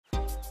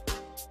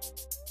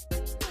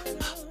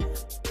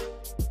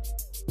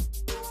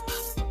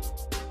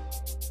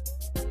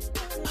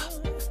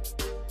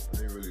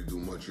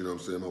you know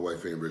what I'm saying? My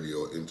wife ain't really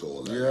into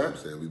all that, you know what I'm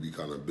saying? We be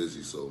kind of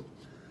busy, so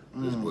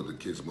just put the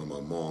kids at my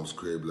mom's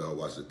crib, let her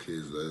watch the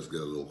kids, let's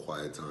get a little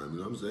quiet time, you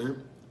know what I'm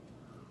saying?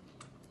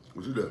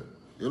 What you do?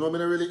 You know, I'm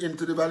not really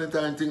into the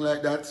Valentine thing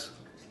like that.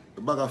 The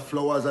bag of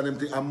flowers and them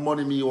thing, and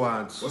money me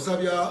wants. What's up,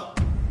 y'all?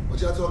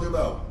 What y'all talking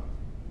about?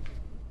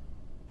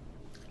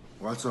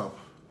 What's up?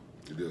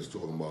 You're just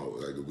talking about,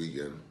 like, the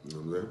weekend, you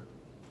know what I'm saying?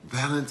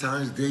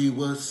 Valentine's Day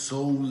was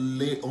so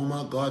lit. Oh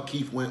my God,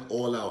 Keith went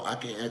all out. I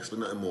can't ask for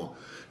nothing more.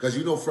 Because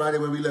you know, Friday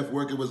when we left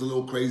work, it was a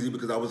little crazy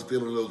because I was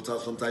feeling a little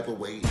tough, some type of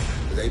way.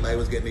 Because everybody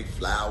was getting their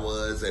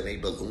flowers and their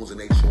balloons and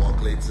their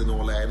chocolates and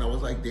all that. And I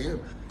was like, damn.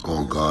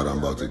 Oh God, I'm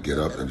about to get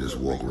up and just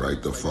walk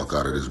right the fuck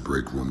out of this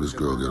break room. This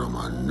girl get on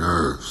my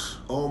nerves.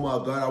 Oh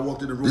my God, I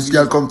walked in the room. This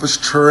girl come to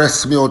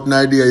stress me out an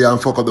idea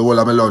and fuck up the whole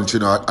of my lunch, you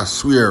know, I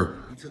swear.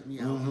 He took me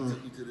out, he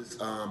took me to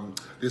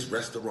this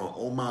restaurant.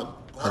 Oh my God.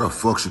 How the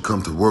fuck she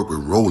come to work with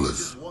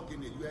rollers?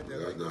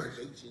 That's nice.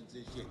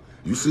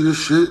 You see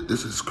this shit?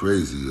 This is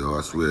crazy, yo,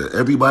 I swear.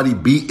 Everybody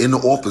be in the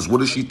office.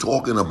 What is she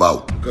talking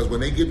about? Because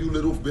when they give you a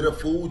little bit of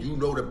food, you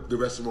know the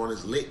restaurant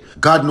is lit.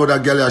 God know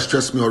that girl has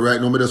stressed me out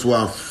right now. Me just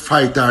want to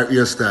fight her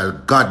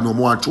hairstyle. God no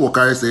more choke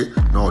her. I say,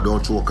 no,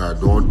 don't choke her.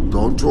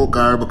 Don't choke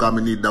her because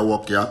I need that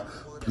walk, yeah.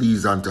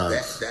 Please,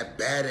 Antas. That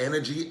bad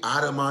energy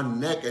out of my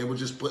neck, and we're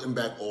just putting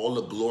back all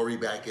the glory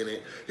back in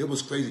it. It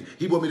was crazy.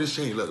 He bought me this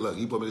chain. Look,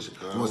 he bought me this chain.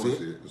 You want to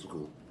see it? It's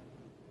cool.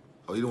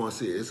 Oh, you don't want to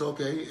see it? It's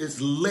okay. It's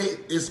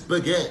lit. It's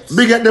baguettes.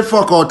 Big get the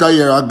fuck out of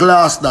here. A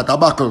glass that, a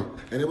buckle.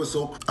 And it was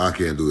so... I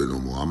can't do it no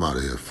more. I'm out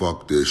of here.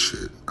 Fuck this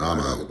shit. I'm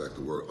out. Go back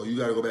to work. Oh, you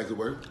got to go back to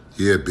work?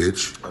 Yeah,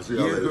 bitch. I see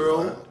you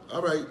girl.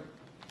 All right.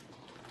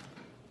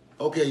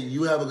 Okay,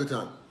 you have a good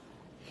time.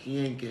 He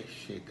ain't get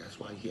shit. That's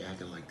why he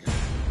acting like that.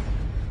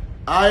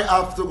 I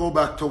have to go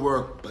back to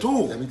work, But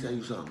too. let me tell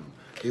you something.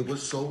 It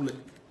was so lit.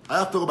 I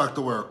have to go back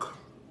to work.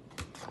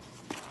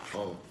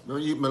 Oh, I'm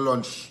gonna eat my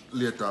lunch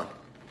later.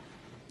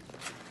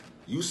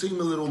 you seem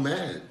a little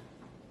mad.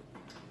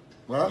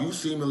 What? You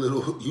seem a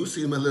little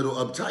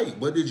uptight.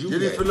 What did you You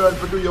get? need to learn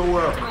to do your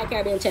work. Hi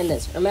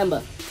Caribbeantrendzz.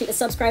 Remember, click the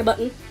subscribe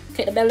button,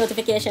 click the bell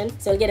notification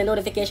so you'll get a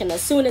notification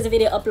as soon as the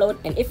video upload.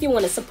 And if you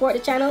want to support the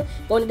channel,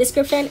 go in the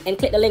description and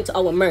click the link to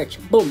our merch.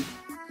 Boom.